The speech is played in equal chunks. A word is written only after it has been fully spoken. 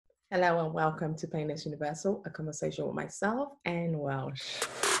Hello and welcome to Painless Universal, a conversation with myself and Welsh.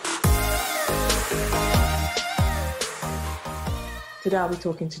 Today I'll be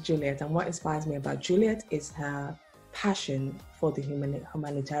talking to Juliet, and what inspires me about Juliet is her passion for the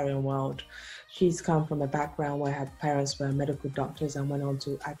humanitarian world. She's come from a background where her parents were medical doctors and went on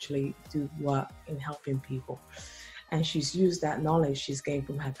to actually do work in helping people. And she's used that knowledge she's gained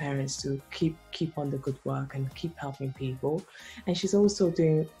from her parents to keep on the good work and keep helping people. And she's also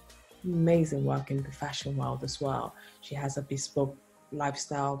doing amazing work in the fashion world as well. She has a bespoke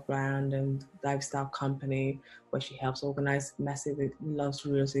lifestyle brand and lifestyle company where she helps organize massive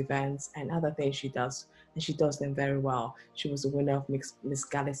luxurious events and other things she does, and she does them very well. She was the winner of Miss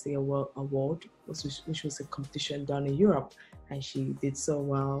Galaxy Award, which was a competition done in Europe, and she did so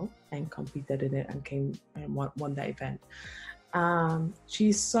well and competed in it and came and won that event.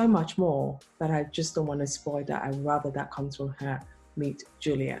 She's so much more, but I just don't want to spoil that. I'd rather that comes from her. Meet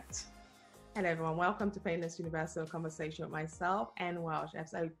Juliet. Hello everyone, welcome to Painless Universal, conversation with myself and Welsh.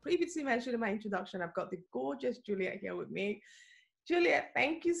 As I previously mentioned in my introduction, I've got the gorgeous Juliet here with me. Juliet,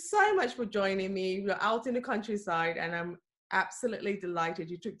 thank you so much for joining me. We're out in the countryside and I'm absolutely delighted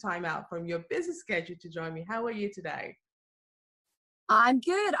you took time out from your busy schedule to join me. How are you today? I'm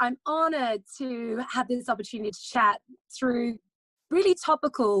good. I'm honored to have this opportunity to chat through really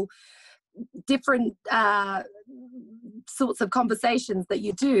topical, different sorts of conversations that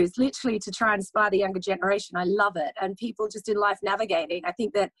you do. Is literally to try and inspire the younger generation. I love it. And people just in life navigating. I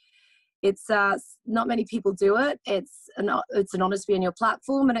think that it's not many people do it. It's an honor to be on your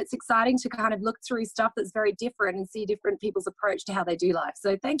platform, and it's exciting to kind of look through stuff that's very different and see different people's approach to how they do life.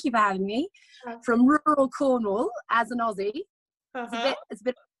 So thank you for having me from rural Cornwall as an Aussie. It's a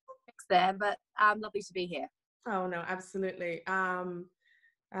bit mixed there, but lovely to be here. Oh no, absolutely.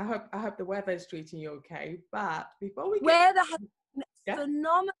 I hope the weather is treating you okay. But before we weather has been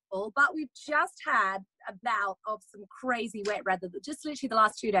phenomenal, but we've just had a bout of some crazy wet weather, just literally the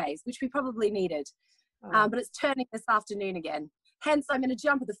last 2 days, which we probably needed. But it's turning this afternoon again. Hence, I'm in a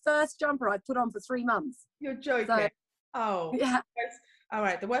jumper, the first jumper I've put on for 3 months. You're joking. So, yeah. All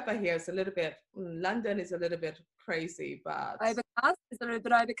right. The weather here is a little bit. London is a little bit crazy, but overcast. Is it a little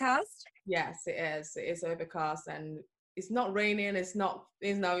bit overcast? Yes, it is. It is overcast and. It's not raining. It's not,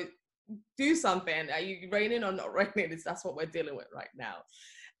 do something. Are you raining or not raining? That's what we're dealing with right now.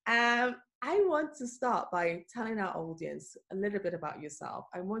 I want to start by telling our audience a little bit about yourself.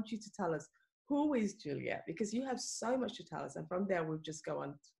 I want you to tell us, who is Juliet? Because you have so much to tell us. And from there, we'll just go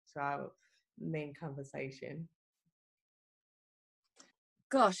on to our main conversation.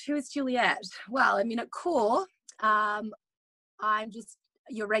 Gosh, who is Juliet? Well, I mean, at core, I'm just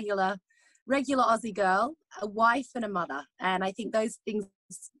your regular Aussie girl, a wife and a mother. And I think those things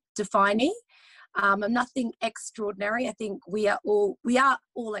define me. I'm nothing extraordinary. I think we are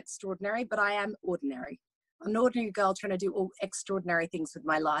all extraordinary, but I am ordinary. I'm an ordinary girl trying to do all extraordinary things with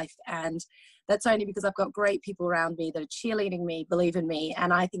my life. And that's only because I've got great people around me that are cheerleading me, believe in me.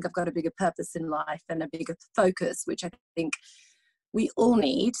 And I think I've got a bigger purpose in life and a bigger focus, which I think we all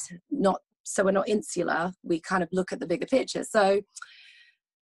need, so we're not insular. We kind of look at the bigger picture. So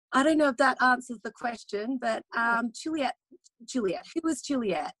I don't know if that answers the question, but Juliet, who was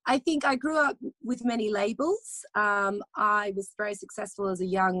Juliet? I think I grew up with many labels. I was very successful as a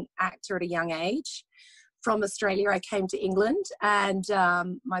young actor at a young age. From Australia, I came to England, and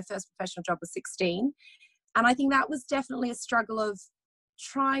my first professional job was 16. And I think that was definitely a struggle of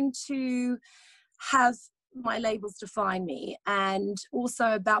trying to have my labels define me, and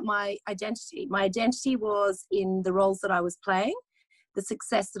also about my identity. My identity was in the roles that I was playing, the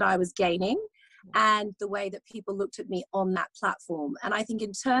success that I was gaining, and the way that people looked at me on that platform. And I think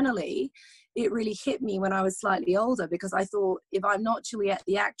internally, it really hit me when I was slightly older, because I thought, if I'm not Juliet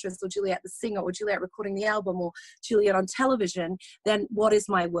the actress, or Juliet the singer, or Juliet recording the album, or Juliet on television, then what is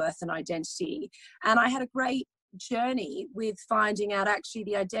my worth and identity? And I had a great journey with finding out actually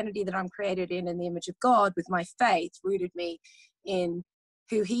the identity that I'm created in the image of God, with my faith rooted me in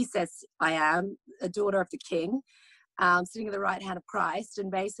who he says I am, a daughter of the King. Sitting at the right hand of Christ, and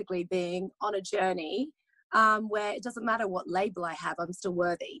basically being on a journey where it doesn't matter what label I have, I'm still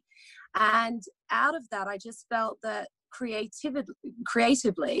worthy. And out of that, I just felt that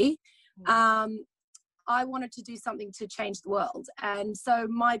creatively, I wanted to do something to change the world. And so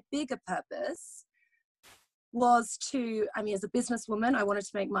my bigger purpose was to, I mean, as a businesswoman, I wanted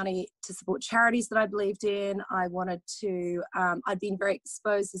to make money to support charities that I believed in. I wanted to, I'd been very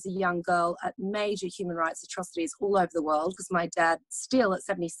exposed as a young girl at major human rights atrocities all over the world, because my dad, still at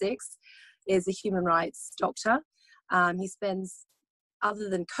 76, is a human rights doctor. He spends, other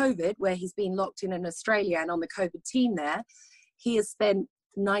than COVID, where he's been locked in Australia and on the COVID team there, he has spent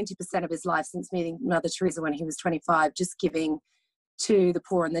 90% of his life since meeting Mother Teresa when he was 25, just giving to the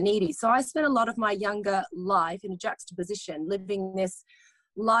poor and the needy. So I spent a lot of my younger life in a juxtaposition, living this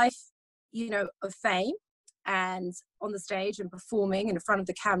life, you know, of fame and on the stage and performing in front of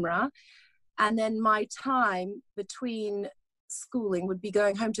the camera. And then my time between schooling would be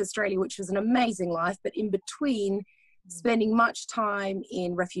going home to Australia, which was an amazing life, but in between spending much time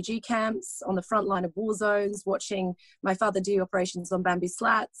in refugee camps, on the front line of war zones, watching my father do operations on bamboo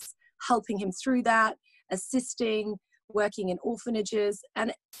slats, helping him through that, assisting, working in orphanages.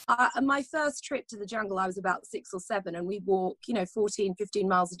 And my first trip to the jungle, I was about 6 or 7, and we walk, you know, 14, 15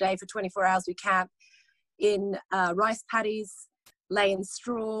 miles a day for 24 hours. We camp in rice paddies, lay in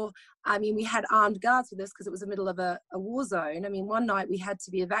straw. I mean, we had armed guards with us because it was the middle of a war zone. I mean, one night we had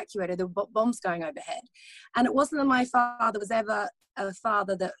to be evacuated. There were bombs going overhead. And it wasn't that my father was ever a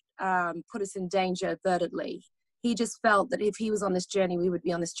father that put us in danger advertently. He just felt that if he was on this journey, we would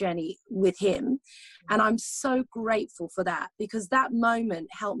be on this journey with him. And I'm so grateful for that, because that moment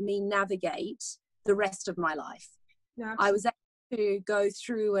helped me navigate the rest of my life. Yeah, I was able to go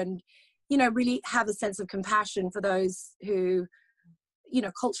through and, you know, really have a sense of compassion for those who, you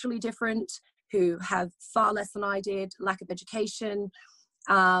know, culturally different, who have far less than I did, lack of education.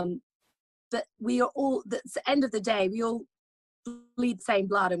 But we are all, at the end of the day, we all bleed the same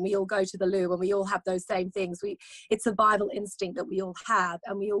blood, and we all go to the loo, and we all have those same things. It's survival instinct that we all have,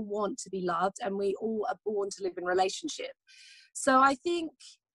 and we all want to be loved, and we all are born to live in relationship. So I think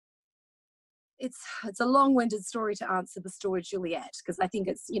it's a long-winded story to answer the story of Juliet, because I think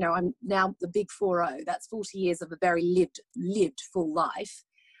it's, you know, I'm now the big 40. That's 40 years of a very lived full life.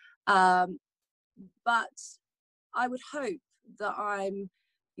 But I would hope that I'm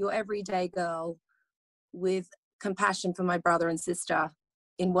your everyday girl with compassion for my brother and sister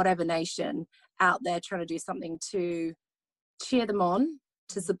in whatever nation, out there trying to do something to cheer them on,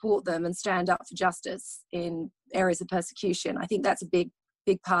 to support them and stand up for justice in areas of persecution. I think that's a big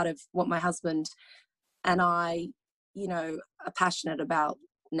part of what my husband and I, you know, are passionate about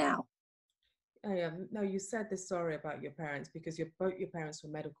now. No, you said this story about your parents because both your parents were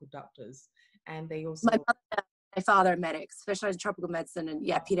medical doctors, and they also... My father, medics, specialized in tropical medicine, and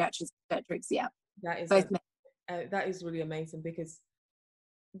pediatrics, obstetrics. Yeah, that is really amazing, because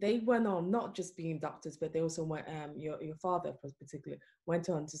they went on not just being doctors, but they also went. Your father, particularly, went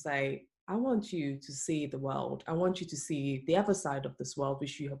on to say, "I want you to see the world. I want you to see the other side of this world,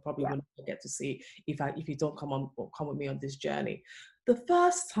 which you probably will not get to see if you don't come with me on this journey." The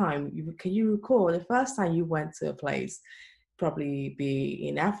first time, can you recall the first time you went to a place, probably be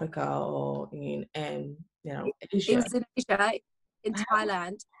in Africa or in Asia? It was in Asia, in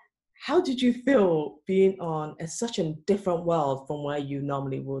Thailand. How did you feel being on such a different world from where you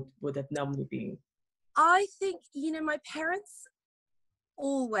normally would have normally been? I think, you know, my parents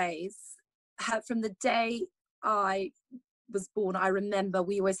always had, from the day I was born, I remember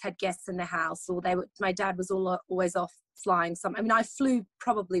we always had guests in the house, or my dad was always off flying I mean, I flew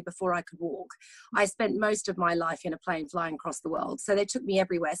probably before I could walk. I spent most of my life in a plane flying across the world. So they took me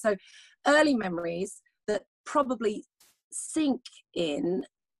everywhere. So early memories that probably sink in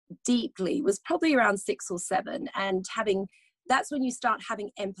deeply was probably around 6 or 7, and that's when you start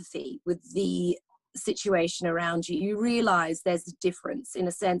having empathy with the situation around you. You realize there's a difference. In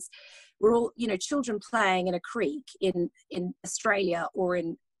a sense, we're all, you know, children playing in a creek in Australia or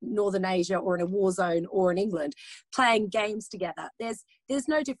in Northern Asia or in a war zone or in England, playing games together. There's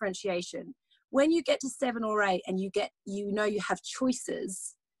no differentiation. When you get to 7 or 8 and you know you have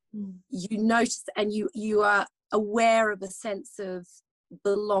choices, you notice, and you are aware of a sense of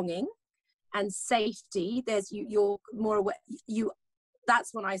belonging and safety. You're more aware.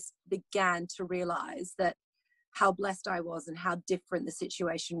 That's when I began to realize that how blessed I was and how different the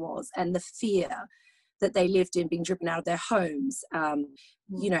situation was, and the fear that they lived in, being driven out of their homes,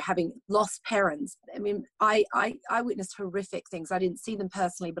 you know, having lost parents. I mean, I witnessed horrific things. I didn't see them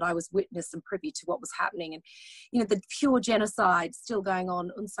personally, but I was witness and privy to what was happening. And, you know, the pure genocide still going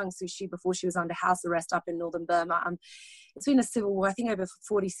on. Aung San Suu Kyi, before she was under house arrest up in northern Burma. It's been a civil war, I think, over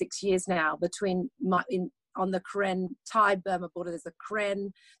 46 years now, on the Karen Thai-Burma border. There's the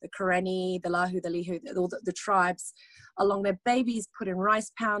Karen, the Karenni, the Lahu, the Lihu, all the tribes along there. Babies put in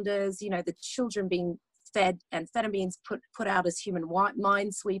rice pounders, you know, the children being fed amphetamines put out as human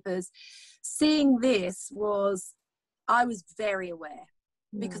minesweepers. Seeing this I was very aware,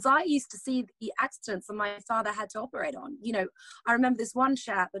 because I used to see the accidents that my father had to operate on. You know, I remember this one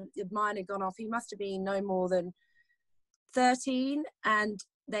chap, and mine had gone off. He must have been no more than 13, and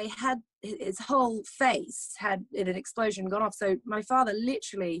they had his whole face had in an explosion gone off. So my father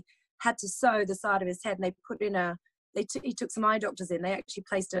literally had to sew the side of his head, and they put in a he took some eye doctors in. They actually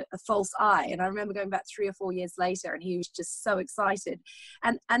placed a false eye. And I remember going back 3 or 4 years later, and he was just so excited.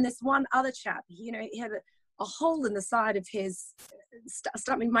 And this one other chap, you know, he had a hole in the side of his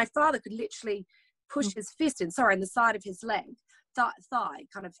stomach. My father could literally push his fist in the side of his leg, thigh,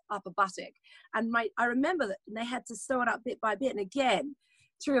 kind of upper buttock. And I remember that they had to sew it up bit by bit. And again,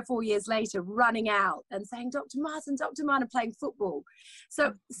 3 or 4 years later, running out and saying, Dr. Martin, playing football.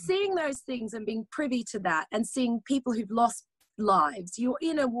 So seeing those things and being privy to that, and seeing people who've lost lives, you're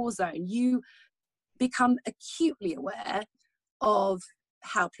in a war zone, you become acutely aware of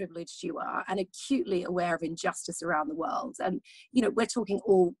how privileged you are, and acutely aware of injustice around the world. And, you know, we're talking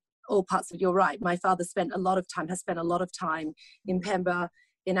all parts of, you're right. My father has spent a lot of time in Pemba,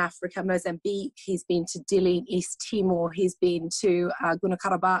 in Africa, Mozambique. He's been to Dili, East Timor. He's been to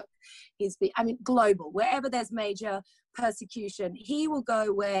Nagorno-Karabakh. He's been, I mean, global. Wherever there's major persecution, he will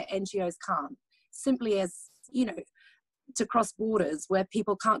go where NGOs can't. Simply as, you know, to cross borders where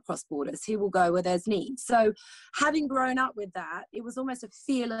people can't cross borders. He will go where there's need. So having grown up with that, it was almost a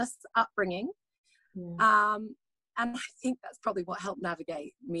fearless upbringing. Yeah. And I think that's probably what helped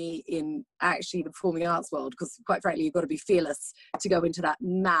navigate me in actually the performing arts world, because quite frankly, you've got to be fearless to go into that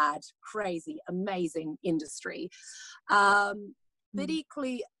mad, crazy, amazing industry. But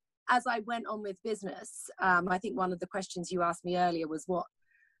equally, as I went on with business, I think one of the questions you asked me earlier was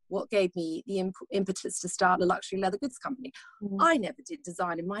what gave me the impetus to start a luxury leather goods company. I never did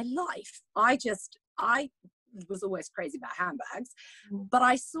design in my life. I was always crazy about handbags, but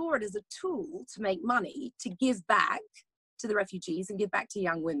I saw it as a tool to make money, to give back to the refugees and give back to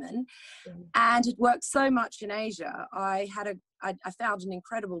young women. And it worked so much in Asia. I found an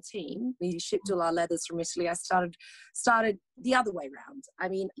incredible team. We shipped all our leathers from Italy. I started the other way around. I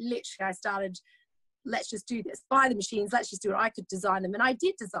mean, literally, I started, let's just do this, buy the machines, let's just do it. I could design them, and I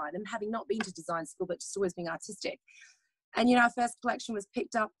did design them, having not been to design school, but just always being artistic. And, you know, our first collection was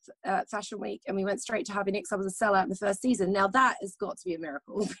picked up at Fashion Week, and we went straight to Harvey Nicks. I was a sellout in the first season. Now that has got to be a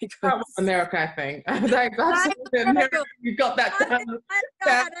miracle. Because that was America, I think. That's absolutely a miracle. You got that done.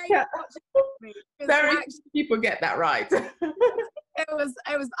 Very people get that right.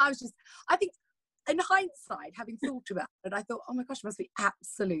 I think in hindsight, having thought about it, I thought, oh my gosh, I must be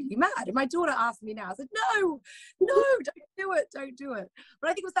absolutely mad. And my daughter asked me now, I said, no, don't do it. But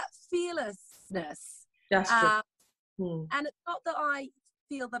I think it was that fearlessness. That's true. And it's not that I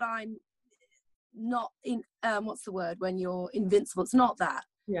feel that I'm not in, what's the word, when you're invincible. It's not that.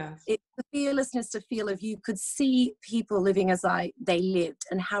 Yes. It's the fearlessness to feel if you could see people living as they lived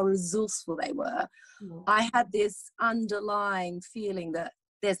and how resourceful they were. I had this underlying feeling that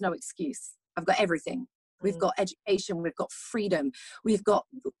there's no excuse. I've got everything. We've got education, we've got freedom, we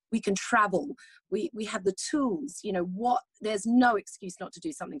can travel, we have the tools, you know, there's no excuse not to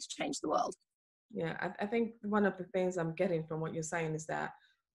do something to change the world. Yeah, I think one of the things I'm getting from what you're saying is that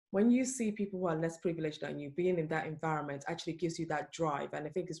when you see people who are less privileged than you, being in that environment actually gives you that drive. And I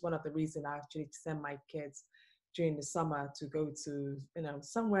think it's one of the reasons I actually send my kids during the summer to go to, you know,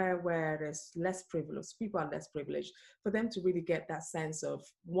 somewhere where there's less privileged, people are less privileged, for them to really get that sense of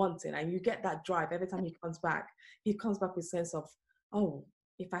wanting. And you get that drive every time he comes back with a sense of, oh,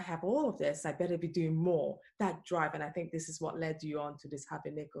 if I have all of this, I better be doing more. That drive. And I think this is what led you on to this Happy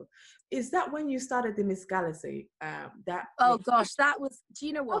Nickel. Is that when you started the Miss Galaxy? Oh gosh, that was, do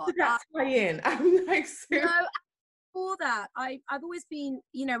you know what? How did that tie in? I'm like, before that, I've always been,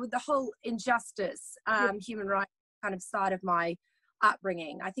 you know, with the whole injustice, human rights kind of side of my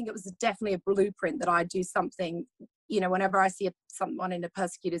upbringing. I think it was definitely a blueprint that I do something, you know, whenever I see someone in a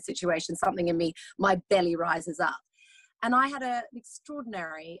persecuted situation, something in me, my belly rises up. And I had an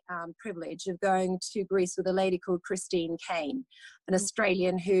extraordinary privilege of going to Greece with a lady called Christine Kane, an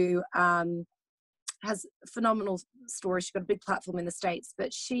Australian who has a phenomenal story. She got a big platform in the States,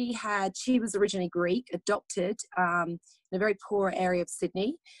 but she was originally Greek, adopted in a very poor area of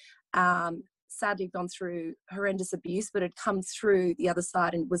Sydney, sadly gone through horrendous abuse, but had come through the other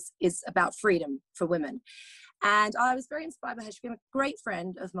side and is about freedom for women. And I was very inspired by her. She became a great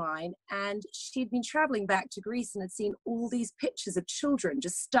friend of mine, and she'd been traveling back to Greece and had seen all these pictures of children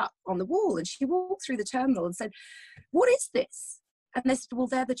just stuck on the wall. And she walked through the terminal and said, "What is this?" And they said, "Well,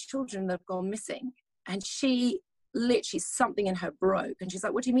 they're the children that have gone missing." And she literally, something in her broke. And she's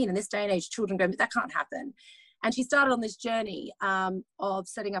like, "What do you mean? In this day and age, children go, that can't happen." And she started on this journey of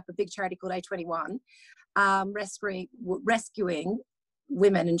setting up a big charity called A21, rescuing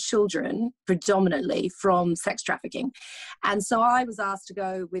women and children predominantly from sex trafficking. And so I was asked to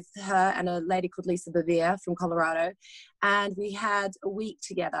go with her and a lady called Lisa Bavia from Colorado. And we had a week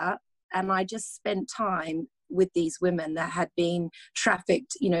together, and I just spent time with these women that had been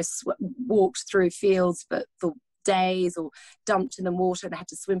trafficked, you know, walked through fields for days, or dumped in the water and had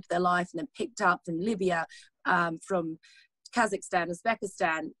to swim for their life, and then picked up from Libya, from Kazakhstan,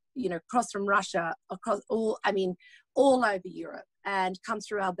 Uzbekistan, you know, across from Russia, across all over Europe, and come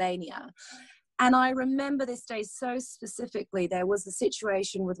through Albania. And I remember this day so specifically. There was a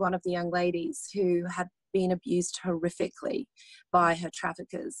situation with one of the young ladies who had been abused horrifically by her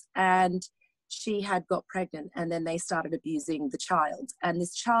traffickers, and she had got pregnant, and then they started abusing the child. And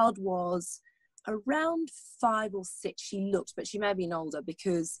this child was around 5 or 6, she looked, but she may have been older,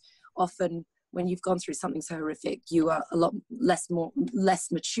 because often when you've gone through something so horrific, you are a lot less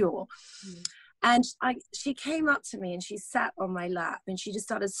mature. And she came up to me and she sat on my lap, and she just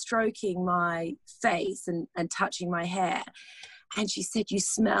started stroking my face and touching my hair. And she said, you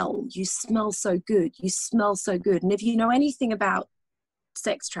smell so good. You smell so good. And if you know anything about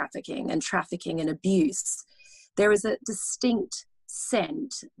sex trafficking and abuse, there is a distinct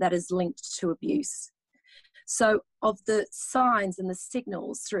scent that is linked to abuse. So of the signs and the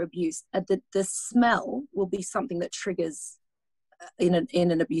signals through abuse, the smell will be something that triggers in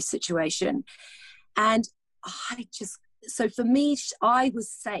an abuse situation. And so for me, I was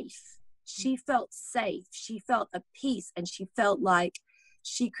safe. She felt safe. She felt at peace, and she felt like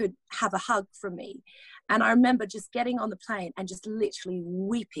she could have a hug from me. And I remember just getting on the plane and just literally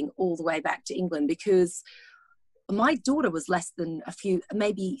weeping all the way back to England, because my daughter was less than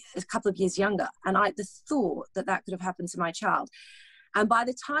maybe a couple of years younger. And the thought that could have happened to my child. And by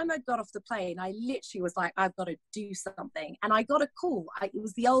the time I got off the plane, I literally was like, I've got to do something. And I got a call. It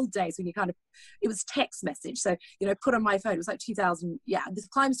was the old days when it was text message. So, you know, put on my phone. It was like 2000. Yeah, this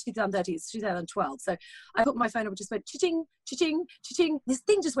climb's 2013, it's 2012. So I put my phone up and just went, cha-ching, cha-ching, cha-ching. This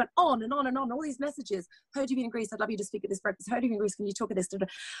thing just went on and on and on. All these messages. Heard you've been in Greece. I'd love you to speak at this breakfast. Heard you've been in Greece. Can you talk at this? And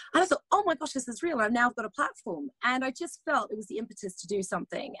I thought, oh my gosh, this is real. I've now got a platform. And I just felt it was the impetus to do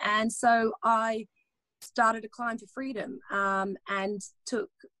something. And so I started a Climb for Freedom, and took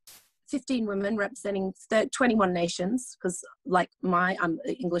 15 women representing 21 nations, because I'm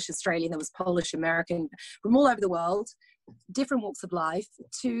English Australian, there was Polish, American, from all over the world, different walks of life,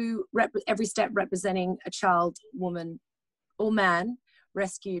 to every step representing a child, woman or man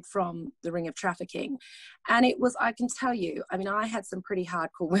rescued from the ring of trafficking. And it was, I can tell you, I mean, I had some pretty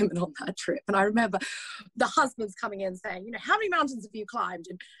hardcore women on that trip. And I remember the husbands coming in saying, you know, how many mountains have you climbed?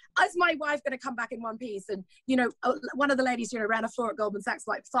 And is my wife going to come back in one piece? And, you know, one of the ladies, you know, ran a floor at Goldman Sachs,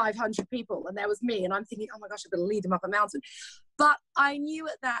 like 500 people. And there was me. And I'm thinking, oh my gosh, I've got to lead them up a mountain. But I knew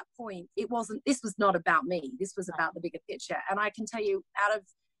at that point, this was not about me. This was about the bigger picture. And I can tell you,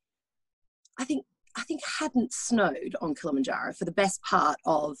 I think hadn't snowed on Kilimanjaro for the best part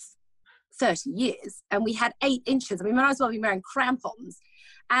of 30 years. And we had 8 inches. I mean, we might as well be wearing crampons.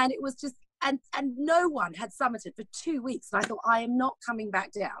 And it was just, and no one had summited for 2 weeks. And I thought, I am not coming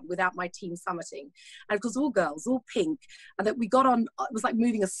back down without my team summiting. And of course, all girls, all pink. And that we got on, it was like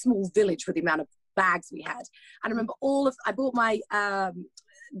moving a small village with the amount of bags we had. And I remember I bought my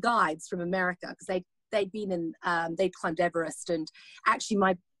guides from America, because they'd been in, they'd climbed Everest. And actually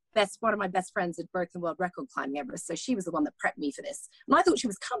one of my best friends had broken the world record climbing Everest. So she was the one that prepped me for this. And I thought she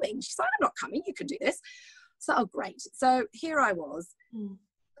was coming. She's like, I'm not coming. You can do this. So, oh, great. So here I was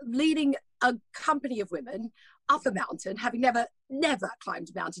leading a company of women up a mountain, having never climbed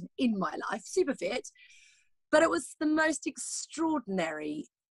a mountain in my life, super fit. But it was the most extraordinary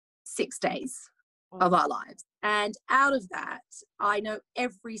 6 days of our lives. And out of that, I know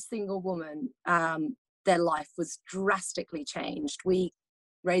every single woman, their life was drastically changed. We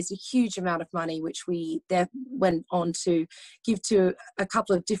raised a huge amount of money, which we then went on to give to a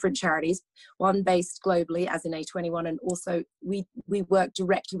couple of different charities, one based globally as in A21, and also we worked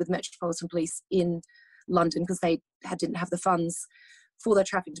directly with Metropolitan Police in London, because they didn't have the funds for their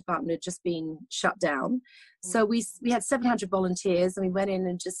traffic department, had just been shut down. So we had 700 volunteers, and we went in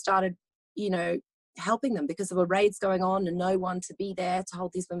and just started, you know, helping them, because there were raids going on and no one to be there to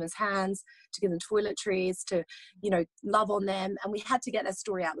hold these women's hands, to give them toiletries, to, you know, love on them. And we had to get their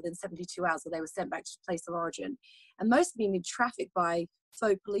story out within 72 hours, or they were sent back to the place of origin. And most of them being trafficked by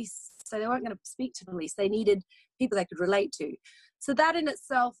faux police, so they weren't going to speak to police. They needed people they could relate to. So that in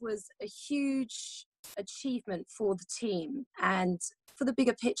itself was a huge achievement for the team. And for the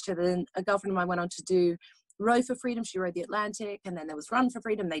bigger picture, then a girlfriend of mine went on to do Row for Freedom. She rode the Atlantic, and then there was Run for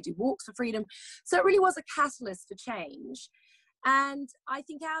Freedom. They do Walks for Freedom. So it really was a catalyst for change. And I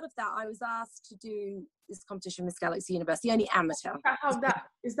think out of that, I was asked to do this competition, Miss Galaxy Universe, the only amateur.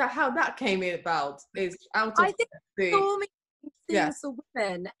 Is that how that came about? Is out of I think the things for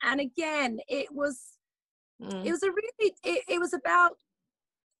women. And again, it was about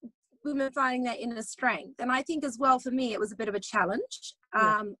women finding their inner strength. And I think as well, for me, it was a bit of a challenge.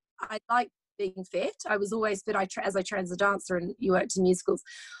 I like being fit. I was always fit. As I trained as a dancer and you worked in musicals,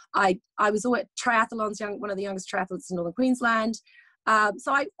 I was always triathlons, one of the youngest triathletes in Northern Queensland.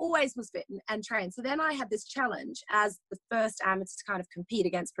 So I always was fit and trained. So then I had this challenge as the first amateur to kind of compete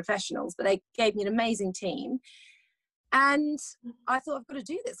against professionals, but they gave me an amazing team. And I thought, I've got to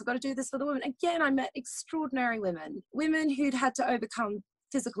do this. I've got to do this for the women. Again, I met extraordinary women who'd had to overcome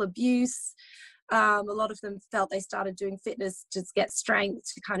physical abuse. A lot of them felt they started doing fitness to get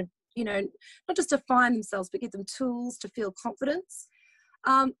strength, to kind of, not just to find themselves, but give them tools to feel confidence.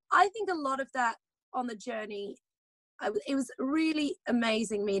 I think a lot of that on the journey, it was really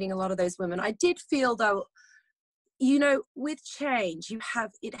amazing meeting a lot of those women. I did feel though, with change,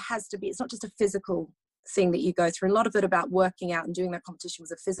 it has to be, it's not just a physical thing that you go through. A lot of it about working out and doing that competition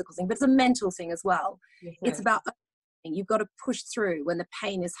was a physical thing, but it's a mental thing as well. Okay. It's about, you've got to push through when the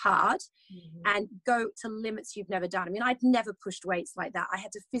pain is hard and go to limits you've never done. I mean, I'd never pushed weights like that. I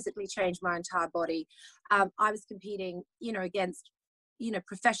had to physically change my entire body. I was competing, against,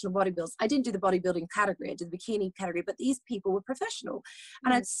 professional bodybuilders. I didn't do the bodybuilding category. I did the bikini category, but these people were professional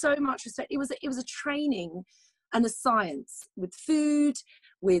and I had so much respect. It was a training and a science with food,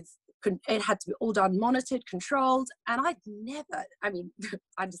 it had to be all done, monitored, controlled. And I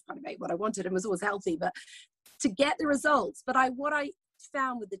just kind of ate what I wanted and was always healthy, but to get the results. But what I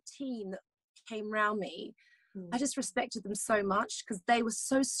found with the team that came around me, I just respected them so much because they were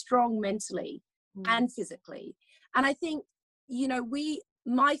so strong mentally and physically. And I think,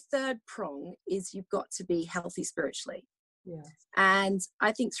 my third prong is you've got to be healthy spiritually. Yeah. And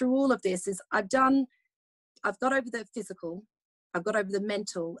I think through all of this is I've got over the physical, I've got over the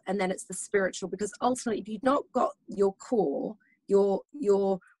mental, and then it's the spiritual, because ultimately if you've not got your core, your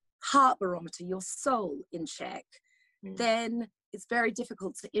heart barometer, your soul in check, then it's very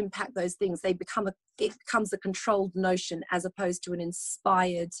difficult to impact those things. It becomes a controlled notion as opposed to an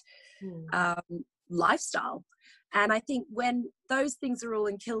inspired lifestyle. And I think when those things are all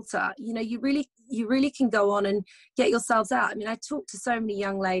in kilter, you really can go on and get yourselves out. I mean, I talk to so many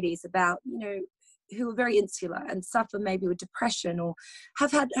young ladies about, who are very insular and suffer maybe with depression or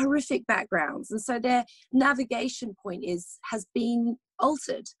have had horrific backgrounds. And so their navigation point has been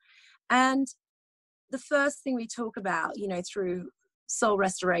altered. And the first thing we talk about, through soul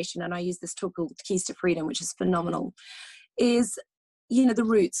restoration, and I use this tool called Keys to Freedom, which is phenomenal, is, the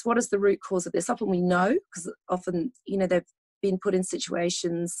roots. What is the root cause of this? Often we know, because often, they've been put in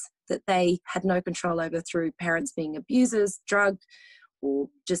situations that they had no control over through parents being abusers, drug, or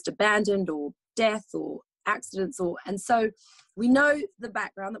just abandoned, or death, or accidents, and so we know the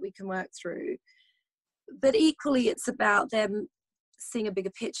background that we can work through. But equally, it's about them seeing a bigger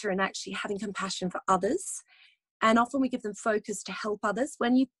picture and actually having compassion for others. And often we give them focus to help others.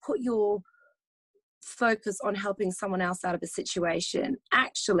 When you put your focus on helping someone else out of a situation,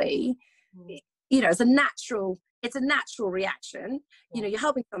 actually, it's a natural reaction. You're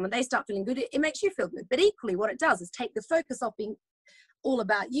helping someone, they start feeling good, it makes you feel good. But equally, what it does is take the focus off being all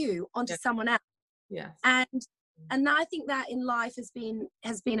about you onto someone else. Yes. And I think that in life has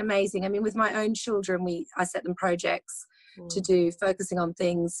been amazing. I mean, with my own children, I set them projects to do, focusing on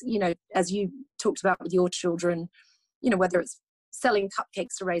things, as you talked about with your children, whether it's selling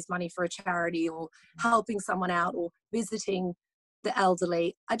cupcakes to raise money for a charity, or helping someone out, or visiting the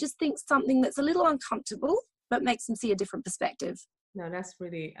elderly. I just think something that's a little uncomfortable, but makes them see a different perspective. No, that's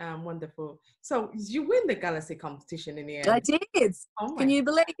really wonderful. So you win the Galaxy competition in the end. I did. Oh, can you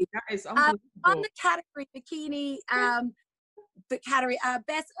believe? That is unbelievable. On the category bikini, the category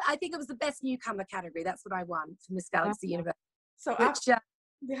best. I think it was the best newcomer category. That's what I won for Miss Galaxy Universe. So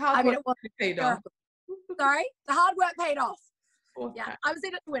the hard work paid off. Sorry, the hard work paid off. Okay. Yeah, I was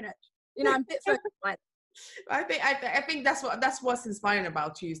in it to win it. I'm a bit focused by it. I think that's what's inspiring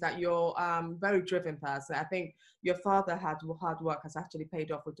about you, is that you're very driven person. I think your father hard work has actually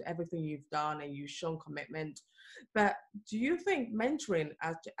paid off with everything you've done, and you've shown commitment. But do you think mentoring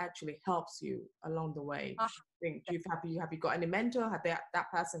actually helps you along the way? Have you got any mentor? Have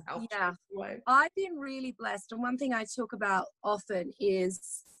that person helped you? Yeah, I've been really blessed, and one thing I talk about often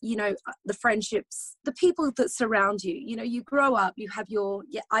is the friendships, the people that surround you. You grow up, you have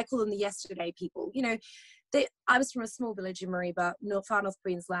I call them the yesterday people. I was from a small village in Mareeba, far north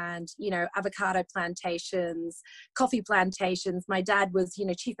Queensland, avocado plantations, coffee plantations. My dad was,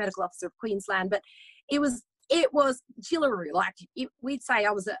 chief medical officer of Queensland, but it was Jillaroo. We'd say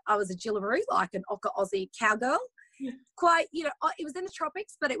I was a Jillaroo, like an Oka Aussie cowgirl. Yeah. Quite, it was in the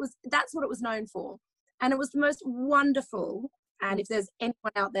tropics, but that's what it was known for. And it was the most wonderful, and if there's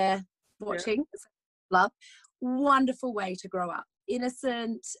anyone out there watching, love, wonderful way to grow up.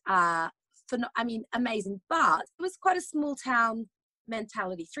 Innocent, amazing. But it was quite a small town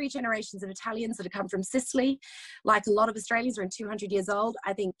mentality. 3 generations of Italians that have come from Sicily, like a lot of Australians are 200 years old.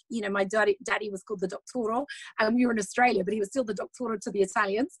 I think, you know, my daddy was called the Dottoro, and we were in Australia, but he was still the Dottoro to the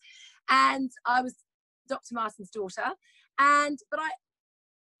Italians. And I was Dr. Martin's daughter. But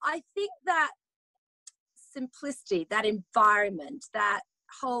I think that simplicity, that environment, that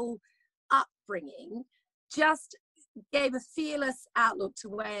whole upbringing just gave a fearless outlook to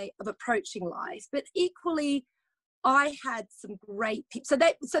way of approaching life. But equally, I had some great people.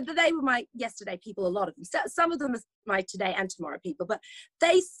 So they were my yesterday people, a lot of them. So some of them are my today and tomorrow people, but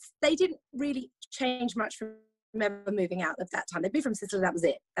they didn't really change much from ever moving out of that time. They'd be from Sicily, that was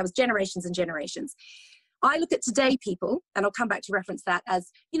it. That was generations and generations. I look at today people, and I'll come back to reference that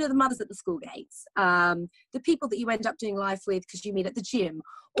as, you know, the mothers at the school gates, the people that you end up doing life with because you meet at the gym,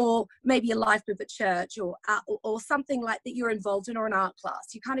 or maybe a life group at church, or something like that you're involved in, or an art class.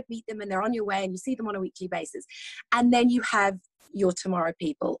 You kind of meet them and they're on your way and you see them on a weekly basis. And then you have your tomorrow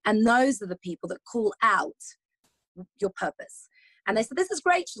people. And those are the people that call out your purpose. And they said, this is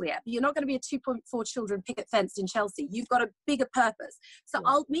great, Juliet, but you're not going to be a 2.4 children picket fence in Chelsea. You've got a bigger purpose. So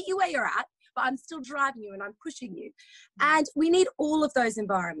I'll meet you where you're at, but I'm still driving you and I'm pushing you. And we need all of those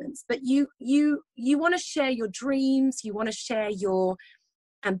environments. But you want to share your dreams. You want to share your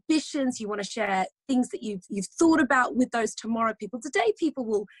ambitions. You want to share things that you've thought about with those tomorrow people. Today people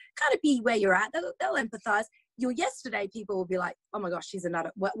will kind of be where you're at. They'll empathize. Your yesterday people will be like, oh my gosh, she's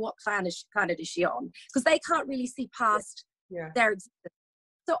another, what planet is she on? Because they can't really see past their existence.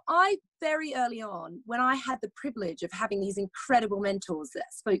 So I, very early on, when I had the privilege of having these incredible mentors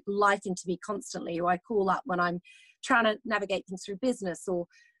that spoke life into me constantly, who I call up when I'm trying to navigate things through business, or,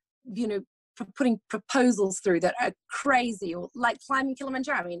 you know, putting proposals through that are crazy, or like climbing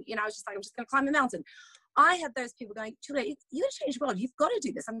Kilimanjaro. I mean, you know, I was just like, I'm just going to climb a mountain. I had those people going, Juliet, you're going to change the world. You've got to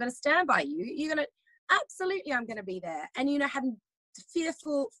do this. I'm going to stand by you. You're going to, absolutely, I'm going to be there. And, you know, having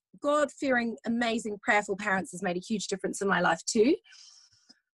fearful, God-fearing, amazing, prayerful parents has made a huge difference in my life too.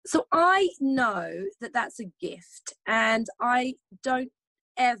 So I know that that's a gift, and I don't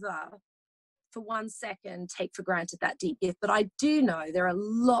ever for 1 second take for granted that deep gift. But I do know there are a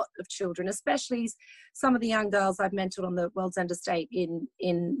lot of children, especially some of the young girls I've mentored on the World's End Estate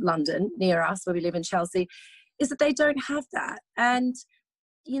in London, near us, where we live in Chelsea, is that they don't have that. And,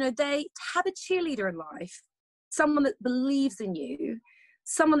 you know, they have a cheerleader in life, someone that believes in you,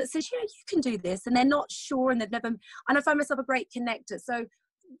 someone that says, you know, you can do this, and they're not sure, and they've never, and I find myself a great connector. So,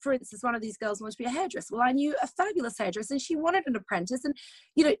 for instance, one of these girls wanted to be a hairdresser. Well, I knew a fabulous hairdresser and she wanted an apprentice. And,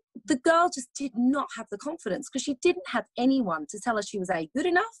 you know, the girl just did not have the confidence because she didn't have anyone to tell her she was good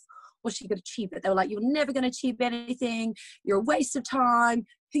enough or she could achieve it. They were like, you're never going to achieve anything. You're a waste of time.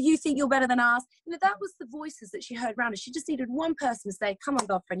 Who you think you're better than us? You know, that was the voices that she heard around her. She just needed one person to say, come on,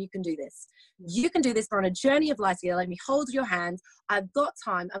 girlfriend, you can do this. You can do this. We're on a journey of life together. Let me hold your hand. I've got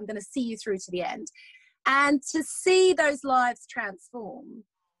time. I'm going to see you through to the end. And to see those lives transform,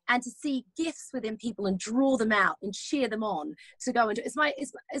 and to see gifts within people and draw them out and cheer them on to go into,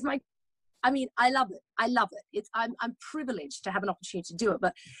 I mean, I love it. I love it. I'm privileged to have an opportunity to do it,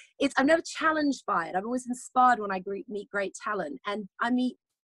 but I'm never challenged by it. I'm always inspired when I meet great talent, and I meet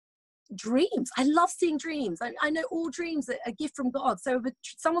dreams. I love seeing dreams. I know all dreams are a gift from God. So if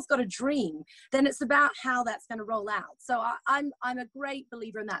someone's got a dream, then it's about how that's going to roll out. So I'm a great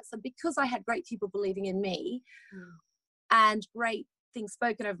believer in that. So because I had great people believing in me and great things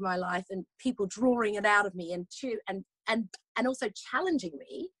spoken over my life and people drawing it out of me and also challenging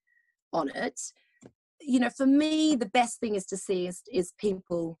me on it, you know, for me the best thing is to see is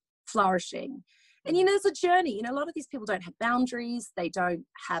people flourishing. And you know, there's a journey. You know, a lot of these people don't have boundaries. They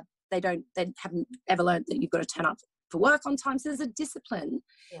haven't ever learned that you've got to turn up for work on time. So there's a discipline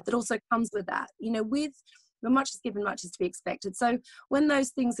that also comes with that. You know, with much is given, much is to be expected. So when those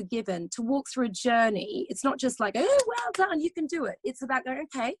things are given, to walk through a journey, it's not just like, oh, well done, you can do it. It's about going,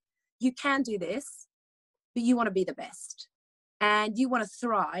 okay, you can do this, but you want to be the best. And you want to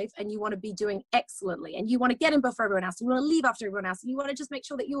thrive, and you want to be doing excellently, and you want to get in before everyone else, and you want to leave after everyone else, and you want to just make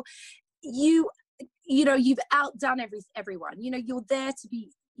sure that you've outdone everyone. You know, you're there to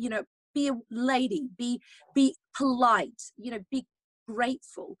be, you know, be a lady, be polite, you know, be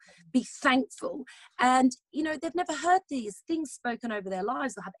grateful, be thankful. And, you know, they've never heard these things spoken over their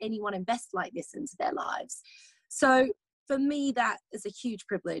lives or have anyone invest like this into their lives. So for me, that is a huge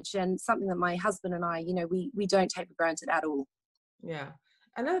privilege and something that my husband and I, you know, we don't take for granted at all. Yeah.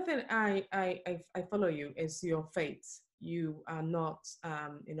 Another thing I follow you is your faith. You are not,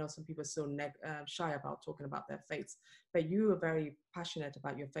 you know, some people are so shy about talking about their faiths, but you are very passionate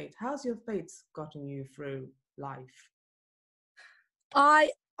about your faith. How's your faith gotten you through life?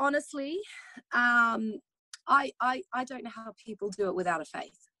 I honestly, I don't know how people do it without a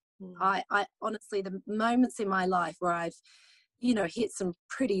faith. I honestly, the moments in my life where I've, hit some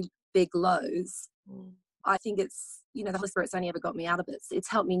pretty big lows, I think it's, the Holy Spirit's only ever got me out of it.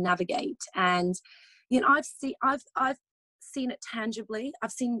 It's helped me navigate. And, I've seen it tangibly.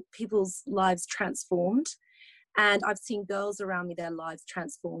 I've seen people's lives transformed, and I've seen girls around me, their lives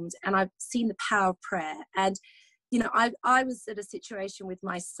transformed, and I've seen the power of prayer. And, I was at a situation with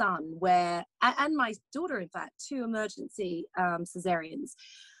my son and my daughter, in fact, 2 emergency cesareans,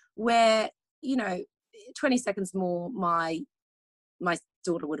 where 20 seconds more my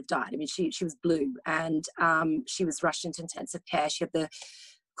daughter would have died. I mean, she was blue, and she was rushed into intensive care. She had the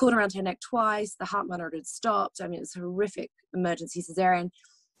cord around her neck twice, the heart monitor had stopped. I mean, it was a horrific emergency cesarean,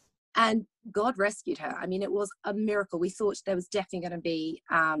 and God rescued her. I mean, it was a miracle. We thought there was definitely going to be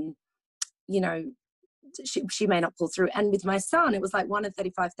she may not pull through. And with my son, it was like 1 in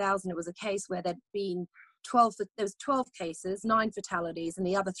 35,000. It was a case where there'd been 12 cases, 9 fatalities, and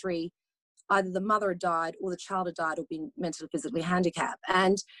the other 3, either the mother had died or the child had died or been mentally, physically handicapped.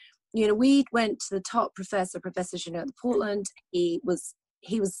 And, we went to the top Professor Juliet at Portland. He was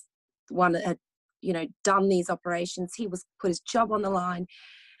the one that had, done these operations. He was put his job on the line.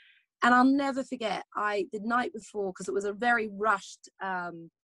 And I'll never forget, the night before, because it was a very rushed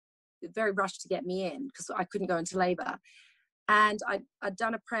to get me in, because I couldn't go into labor. And I'd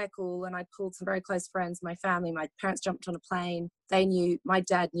done a prayer call, and I'd called some very close friends, my family. My parents jumped on a plane. My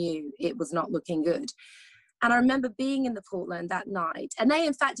dad knew it was not looking good. And I remember being in the Portland that night, and they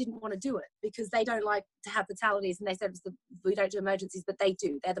in fact didn't want to do it because they don't like to have fatalities. And they said, we don't do emergencies, but they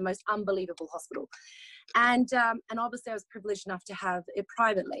do. They're the most unbelievable hospital. And obviously I was privileged enough to have it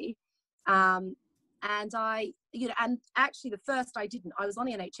privately. And and actually the first I didn't. I was on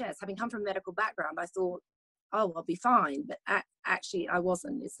the NHS, having come from a medical background. I thought, oh, I'll be fine. But actually I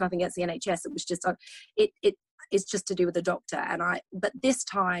wasn't. It's nothing against the NHS. It was just, it's just to do with the doctor. But this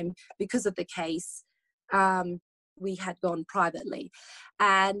time, because of the case, we had gone privately.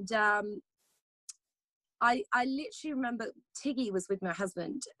 And I literally remember Tiggy was with my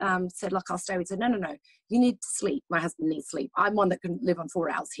husband, said, look, I'll stay. We said, no, you need to sleep. My husband needs sleep. I'm one that can live on 4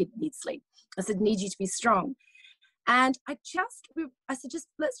 hours. He needs sleep. I said, need you to be strong. And I said,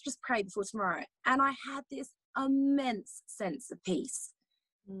 let's just pray before tomorrow. And I had this immense sense of peace.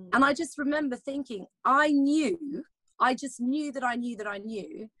 And I just remember thinking, I just knew that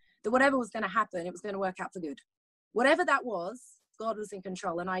whatever was going to happen, it was going to work out for good. Whatever that was, God was in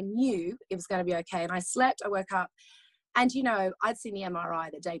control, and I knew it was going to be okay. And I slept, I woke up, and I'd seen the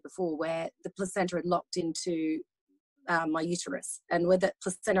MRI the day before where the placenta had locked into my uterus, and with the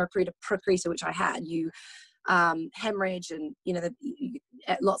placenta procreta, which I had, you hemorrhage, and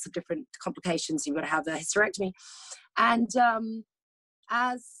lots of different complications. You've got to have a hysterectomy. And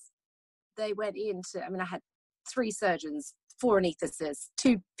as they went into, I had 3 surgeons, 4 anesthetists,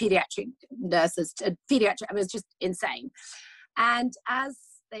 2 pediatric nurses, it was just insane. And as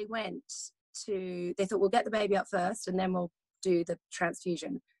they thought, we'll get the baby up first, and then we'll do the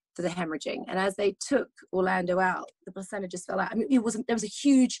transfusion for the hemorrhaging. And as they took Orlando out, the placenta just fell out. There was a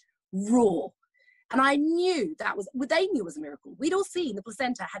huge roar. And I knew they knew it was a miracle. We'd all seen the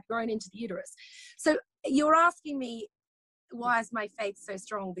placenta had grown into the uterus. So you're asking me, why is my faith so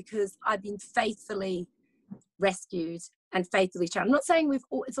strong? Because I've been faithfully rescued and faithfully challenged. I'm not saying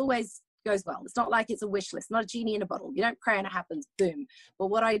it's always goes well. It's not like it's a wish list, not a genie in a bottle. You don't pray and it happens, boom. But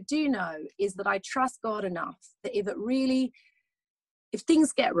what I do know is that I trust God enough that if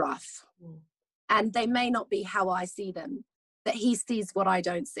things get rough, and they may not be how I see them, that he sees what I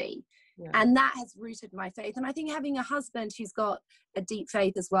don't see. Yeah. And that has rooted my faith. And I think having a husband who's got a deep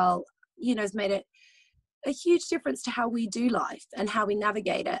faith as well, has made it a huge difference to how we do life and how we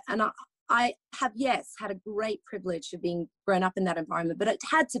navigate it. And I have, yes, had a great privilege of being grown up in that environment, but it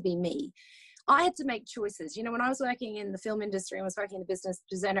had to be me. I had to make choices. When I was working in the film industry, I was working in the business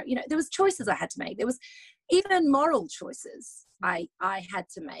presenter, there was choices I had to make. There was even moral choices I had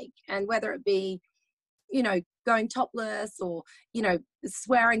to make. And whether it be, going topless or,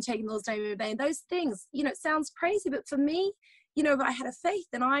 swearing, taking the Lord's name in vain, those things, it sounds crazy, but for me, I had a faith,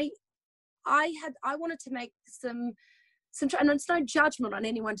 and I wanted to make some, and it's no judgment on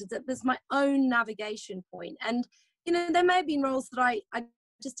anyone. There's my own navigation point. And, there may have been roles that I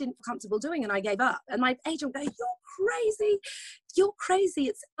just didn't feel comfortable doing, and I gave up. And my agent would go, you're crazy.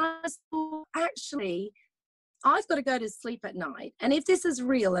 It's actually, I've got to go to sleep at night. And if this is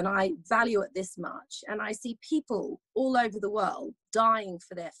real and I value it this much, and I see people all over the world dying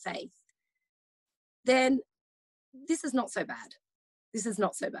for their faith, then this is not so bad. This is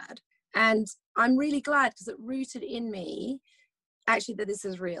not so bad. And I'm really glad, because it rooted in me actually that this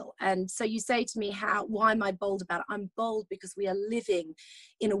is real. And so you say to me, why am I bold about it? I'm bold because we are living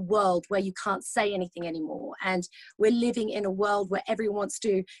in a world where you can't say anything anymore. And we're living in a world where everyone wants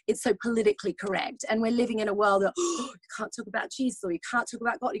to, it's so politically correct. And we're living in a world that, oh, you can't talk about Jesus, or you can't talk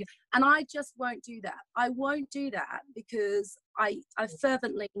about God. And I just won't do that. I won't do that because I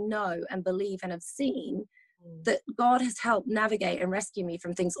fervently know and believe and have seen that God has helped navigate and rescue me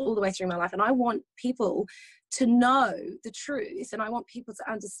from things all the way through my life. And I want people to know the truth, and I want people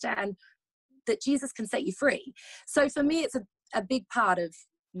to understand that Jesus can set you free. So for me, it's a big part of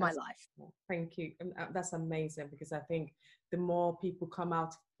my life. Thank you. And that's amazing, because I think the more people come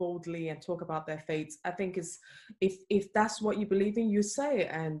out boldly and talk about their faiths, I think is if that's what you believe in, you say it,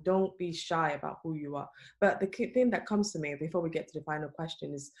 and don't be shy about who you are. But the key thing that comes to me before we get to the final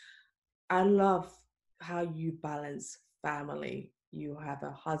question is, I love how you balance family. You have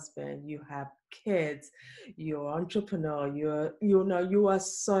a husband, you have kids, you're an entrepreneur, you are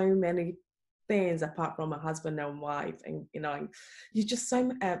so many things apart from a husband and wife, and you're just so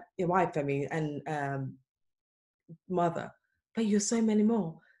your wife, I mean, and mother, but you're so many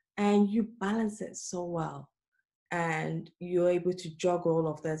more, and you balance it so well, and you're able to juggle all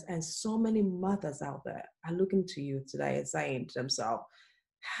of this. And so many mothers out there are looking to you today and saying to themselves,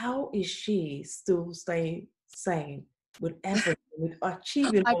 how is she still staying sane with everything, with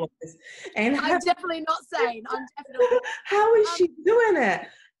achieving all of this? And I'm definitely not sane. I'm definitely. How is she doing it?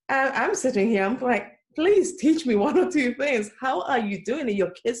 I'm sitting here, I'm like, please teach me one or two things. How are you doing it?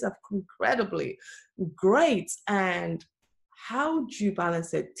 Your kids are incredibly great. And how do you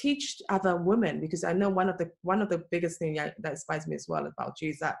balance it? Teach other women, because I know one of the biggest things that inspires me as well about you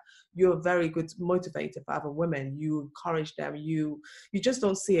is that you're a very good motivator for other women. You encourage them. You just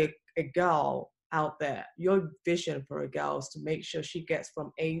don't see a girl out there. Your vision for a girl is to make sure she gets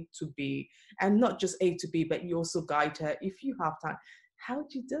from A to B, and not just A to B, but you also guide her if you have time. How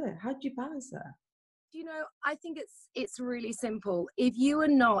do you do it? How do you balance that? I think it's really simple. If you are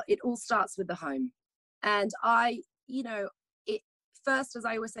not, it all starts with the home. And it first, as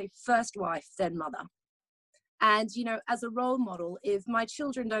I always say, first wife, then mother. And, as a role model, if my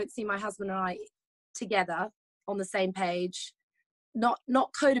children don't see my husband and I together on the same page, not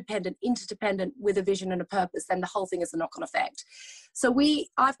codependent, interdependent, with a vision and a purpose, then the whole thing is a knock-on effect. So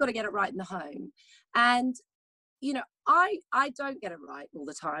I've got to get it right in the home. And, I don't get it right all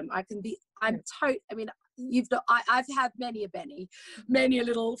the time. I've had many a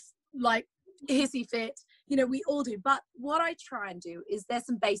little like hissy fit, we all do. But what I try and do is, there's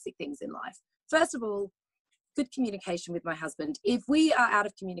some basic things in life. First of all, good communication with my husband. If we are out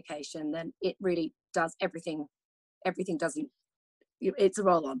of communication, then it really does everything doesn't, it's a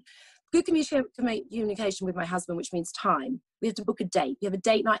roll on. Good communication with my husband, which means time. We have to book a date. We have a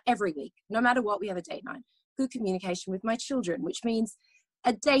date night every week. No matter what, we have a date night. Good communication with my children, which means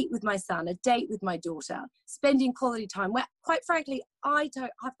a date with my son, a date with my daughter, spending quality time where, quite frankly, I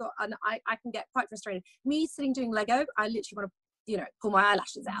can get quite frustrated. Me sitting doing Lego, I literally want to, pull my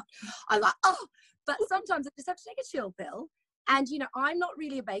eyelashes out. I'm like, oh, but sometimes I just have to take a chill pill. And, I'm not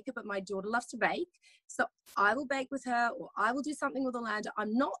really a baker, but my daughter loves to bake. So I will bake with her, or I will do something with Orlando.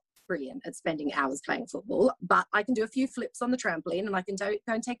 I'm not brilliant at spending hours playing football, but I can do a few flips on the trampoline, and I can go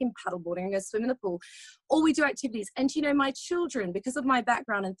and take him paddleboarding and go swim in the pool. Or we do activities. And, my children, because of my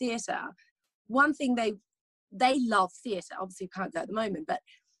background in theatre, one thing they love theatre. Obviously, you can't go at the moment, but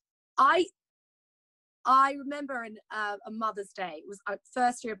I remember in a Mother's Day, it was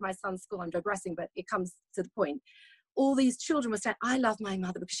first year of my son's school. I'm digressing, but it comes to the point. All these children were saying, I love my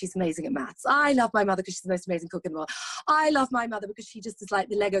mother because she's amazing at maths. I love my mother because she's the most amazing cook in the world. I love my mother because she just is like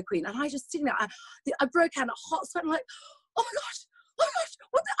the Lego queen. And I just sitting there, I broke out in a hot sweat. I'm like, oh my gosh,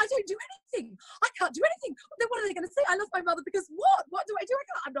 I don't do anything. I can't do anything. Then what are they going to say? I love my mother because what? What do I do?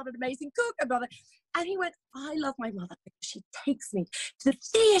 I'm not an amazing cook. And he went, I love my mother because she takes me to the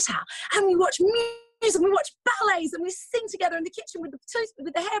theatre, and we watch music, and we watch ballets, and we sing together in the kitchen with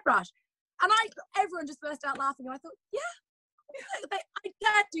the hairbrush. And everyone just burst out laughing. And I thought, yeah, I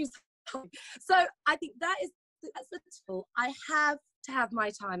can do something. So I think that's the tool. I have to have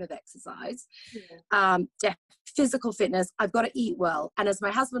my time of exercise, physical fitness. I've got to eat well. And as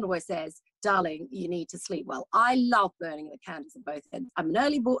my husband always says, darling, you need to sleep well. I love burning the candles at both ends. I'm an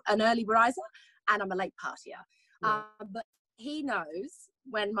early riser, and I'm a late partier. Yeah. But he knows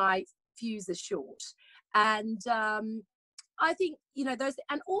when my fuse is short. And I think, those,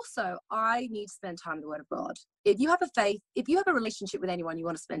 and also I need to spend time in the Word of God. If you have a faith, if you have a relationship with anyone, you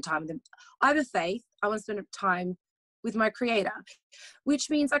want to spend time with them. I have a faith. I want to spend time with my Creator,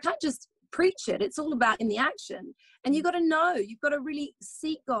 which means I can't just preach it. It's all about in the action. And you've got to know, you've got to really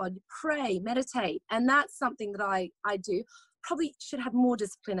seek God, pray, meditate. And that's something that I do. probably should have more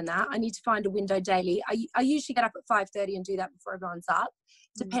discipline in that. I need to find a window daily. I usually get up at 5:30 and do that before everyone's up,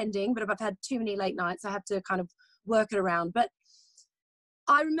 depending. But if I've had too many late nights, I have to kind of work it around. But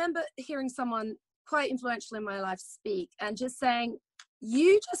I remember hearing someone quite influential in my life speak and just saying,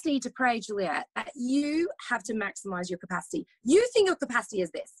 you just need to pray, Juliet, that you have to maximize your capacity. You think your capacity is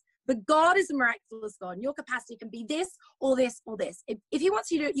this, but God is a miraculous God. And your capacity can be this or this or this. If he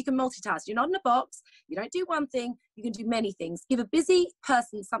wants you to do it, you can multitask. You're not in a box. You don't do one thing. You can do many things. Give a busy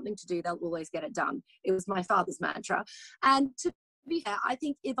person something to do, they'll always get it done. It was my father's mantra. And to be fair, I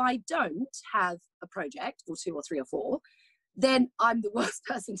think if I don't have a project or 2 or 3 or 4, then I'm the worst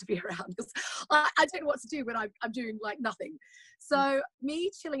person to be around, because I don't know what to do when I'm doing like nothing. So me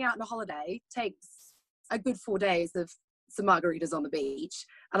chilling out on a holiday takes a good 4 days of some margaritas on the beach,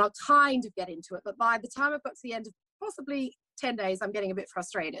 and I'll kind of get into it. But by the time I've got to the end of possibly 10 days, I'm getting a bit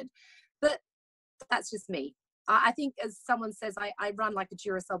frustrated. But that's just me. I think, as someone says, I run like a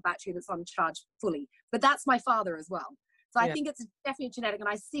Duracell battery that's on charge fully. But that's my father as well. So I think it's definitely genetic, and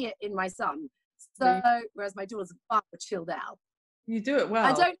I see it in my son. So, whereas my daughter's far more chilled out. You do it well.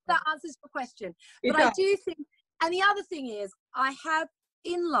 I don't think that answers your question. But I do think, and the other thing is, I have,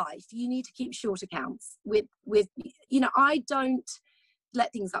 in life, you need to keep short accounts with, I don't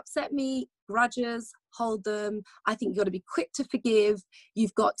let things upset me, grudges, hold them. I think you've got to be quick to forgive.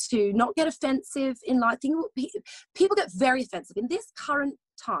 You've got to not get offensive in life. People get very offensive in this current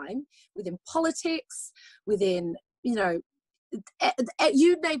time, within politics, within, you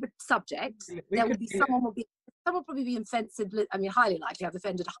name a subject, there will be someone will probably be offensive. I mean, highly likely I've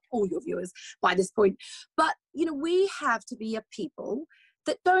offended all your viewers by this point. But, we have to be a people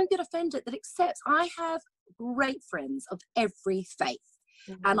that don't get offended, that accepts. I have great friends of every faith.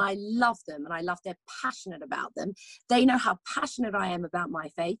 And I love them, and I love they're passionate about them. They know how passionate I am about my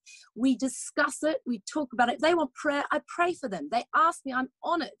faith. We discuss it. We talk about it. If they want prayer, I pray for them. They ask me, I'm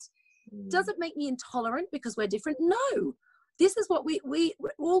honored. Does it make me intolerant because we're different? No. This is what we're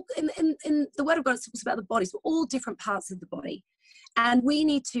all, in the Word of God, it talks about the bodies. We're all different parts of the body. And we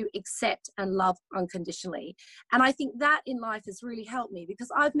need to accept and love unconditionally. And I think that in life has really helped me,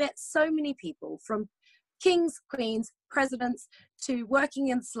 because I've met so many people, from kings, queens, presidents, to working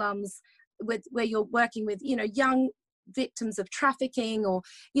in slums, where you're working with, young victims of trafficking, or,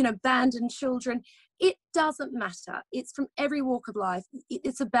 abandoned children. It doesn't matter. It's from every walk of life.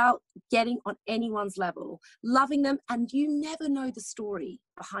 It's about getting on anyone's level, loving them, and you never know the story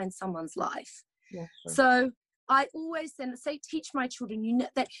behind someone's life. Yeah, sure. So I always teach my children,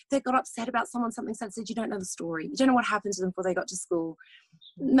 that they got upset about something said, you don't know the story. You don't know what happened to them before they got to school.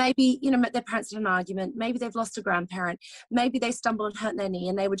 Maybe, their parents had an argument. Maybe they've lost a grandparent. Maybe they stumbled and hurt their knee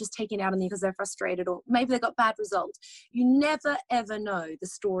and they were just taking it out on them because they're frustrated, or maybe they got bad results. You never, ever know the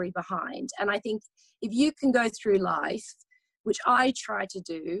story behind. And I think if you can go through life, which I try to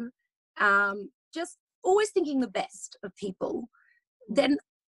do, just always thinking the best of people, then,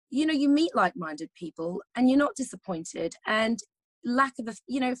 you meet like-minded people and you're not disappointed. And lack of,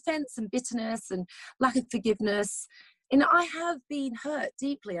 offense and bitterness and lack of forgiveness. I have been hurt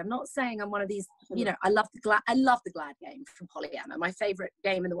deeply. I'm not saying I'm one of these, I love the glad game from Pollyanna, my favorite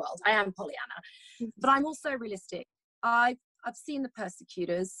game in the world. I am Pollyanna, but I'm also realistic. I've seen the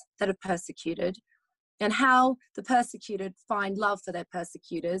persecutors that have persecuted, and how the persecuted find love for their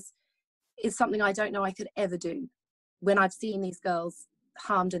persecutors is something I don't know I could ever do when I've seen these girls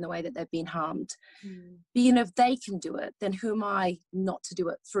harmed in the way that they've been harmed. But if they can do it, then who am I not to do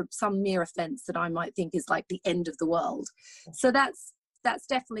it for some mere offense that I might think is like the end of the world? So that's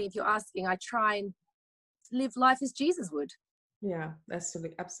definitely, if you're asking, I try and live life as Jesus would. Yeah,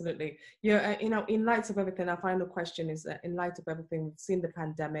 absolutely. Yeah, in light of everything, our final question is that in light of everything, we've seen the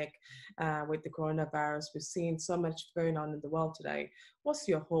pandemic with the coronavirus, we've seen so much going on in the world today. What's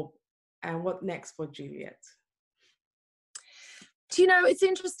your hope, and what next for Juliet? It's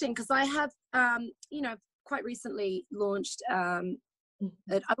interesting, because I have, quite recently launched, I've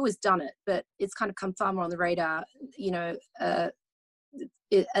always done it, but it's kind of come far more on the radar, an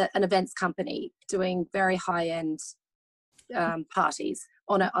events company doing very high-end parties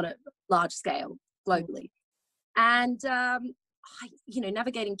on a large scale globally. And,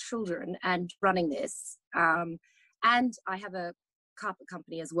 navigating children and running this. And I have a carpet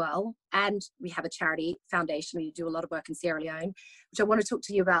company as well, and we have a charity foundation. We do a lot of work in Sierra Leone, which I want to talk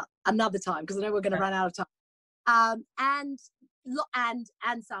to you about another time, because I know we're going to run out of time. And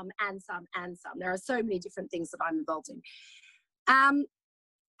some. There are so many different things that I'm involved in. And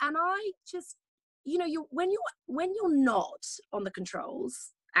I just, when you're not on the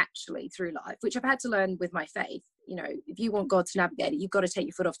controls actually through life, which I've had to learn with my faith, you know, if you want God to navigate it, you've got to take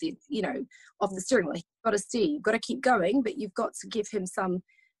your foot off the, you know, off the steering wheel. You've got to see, you've got to keep going, but you've got to give him some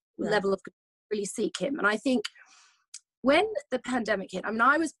level of, really seek him. And I think when the pandemic hit, I mean,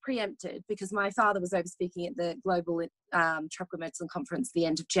 I was preempted because my father was over speaking at the Global Tropical Medicine Conference at the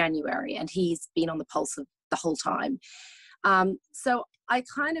end of January, and he's been on the pulse of the whole time. So I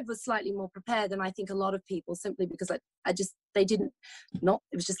kind of was slightly more prepared than I think a lot of people, simply because it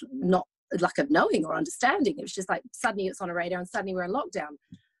was just not a lack of knowing or understanding. It was just like suddenly it's on a radar and suddenly we're in lockdown.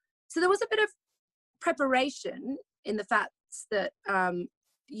 So there was a bit of preparation in the fact that,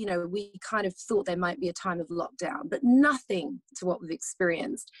 you know, we kind of thought there might be a time of lockdown, but nothing to what we've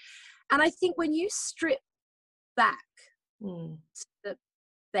experienced. And I think when you strip back to the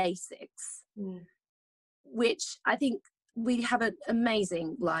basics, which I think we have an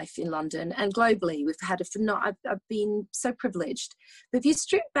amazing life in London and globally. We've had I've been so privileged. But if you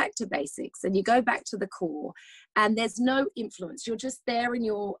strip back to basics and you go back to the core, and there's no influence, you're just there in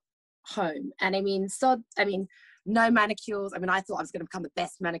your home. And no manicures. I mean, I thought I was going to become the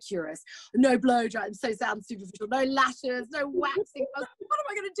best manicurist. No blow dry. I'm so sound superficial. No lashes. No waxing. What am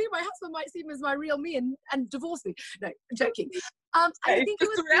I going to do? My husband might see me as my real me and divorce me. No, I'm joking. I think it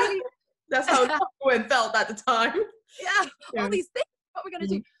was really. That's how it felt at the time. Yeah, all these things, what we're going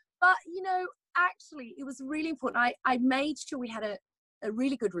to do. But, you know, actually, it was really important. I made sure we had a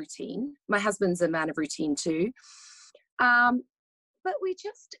really good routine. My husband's a man of routine too. But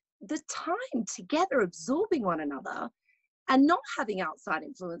the time together absorbing one another and not having outside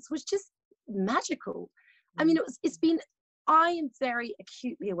influence was just magical. I mean, I am very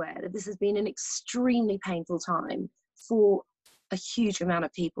acutely aware that this has been an extremely painful time for a huge amount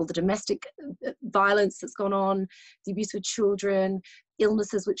of people. The domestic violence that's gone on, the abuse of children,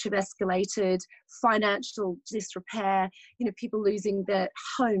 illnesses which have escalated, financial disrepair, you know, people losing their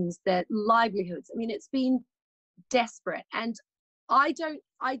homes, their livelihoods. I mean, it's been desperate. And I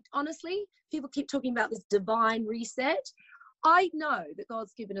honestly, people keep talking about this divine reset. I know that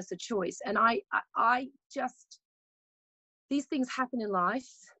God's given us a choice. And I just, these things happen in life.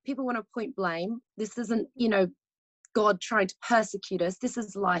 People want to point blame. This isn't, you know, God trying to persecute us. This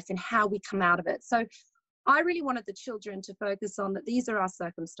is life and how we come out of it. So I really wanted the children to focus on that these are our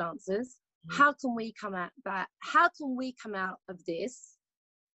circumstances. How can we come out that? How can we come out of this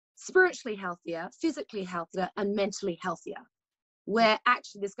spiritually healthier, physically healthier, and mentally healthier? Where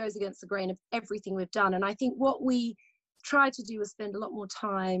actually this goes against the grain of everything we've done. And I think what we try to do is spend a lot more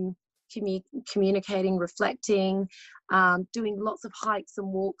time communicating, reflecting, doing lots of hikes and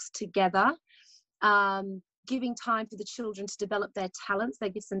walks together, giving time for the children to develop their talents, their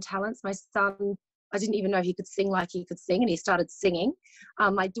gifts and talents. My son, I didn't even know he could sing like he could sing, and he started singing.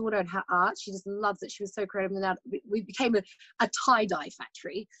 My daughter and her art, she just loves it. She was so creative. And we became a tie-dye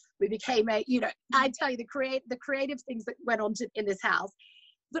factory. We became I tell you, the creative things that went on in this house,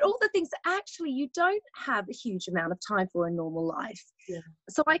 but all the things that actually you don't have a huge amount of time for in normal life. Yeah.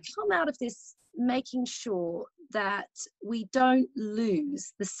 So I come out of this making sure that we don't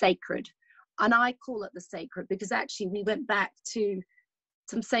lose the sacred. And I call it the sacred because actually we went back to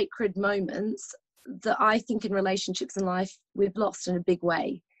some sacred moments that I think in relationships in life we've lost in a big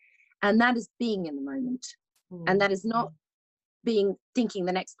way. And that is being in the moment. And that is not thinking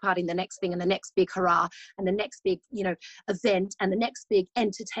the next party, the next thing, and the next big hurrah, and the next big, event, and the next big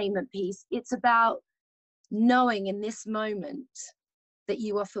entertainment piece. It's about knowing in this moment that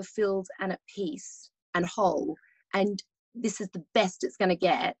you are fulfilled and at peace and whole. And this is the best it's going to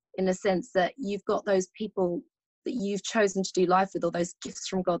get, in a sense that you've got those people that you've chosen to do life with, or those gifts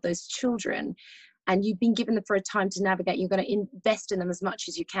from God, those children, and you've been given them for a time to navigate. You're going to invest in them as much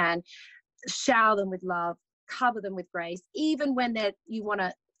as you can, shower them with love, cover them with grace, even when you want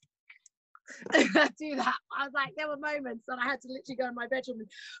to do that. I was like, there were moments that I had to literally go in my bedroom and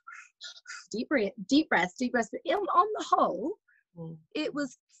deep breaths. But on the whole, it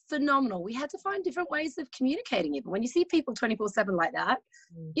was phenomenal. We had to find different ways of communicating. Even when you see people 24/7 like that,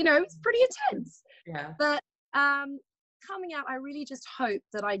 it's pretty intense. Yeah. But coming out, I really just hope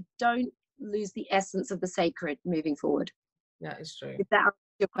that I don't lose the essence of the sacred moving forward. Yeah, it's true. If that answers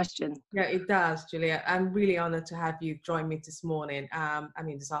your question. Yeah, it does, Juliet. I'm really honored to have you join me this morning.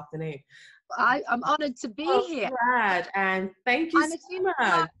 This afternoon. I'm honored to be here. Glad, and thank you so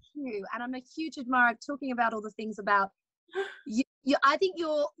much. And I'm a huge admirer of talking about all the things about you. I think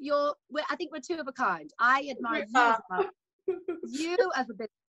I think we're two of a kind. I admire you as a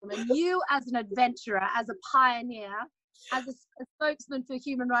businesswoman, you as an adventurer, as a pioneer, as a spokesman for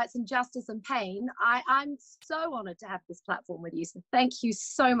human rights and justice and pain. I'm so honored to have this platform with you. So thank you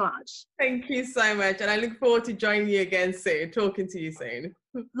so much. Thank you so much. And I look forward to joining you again soon, talking to you soon.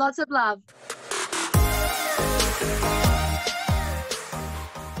 Lots of love. you.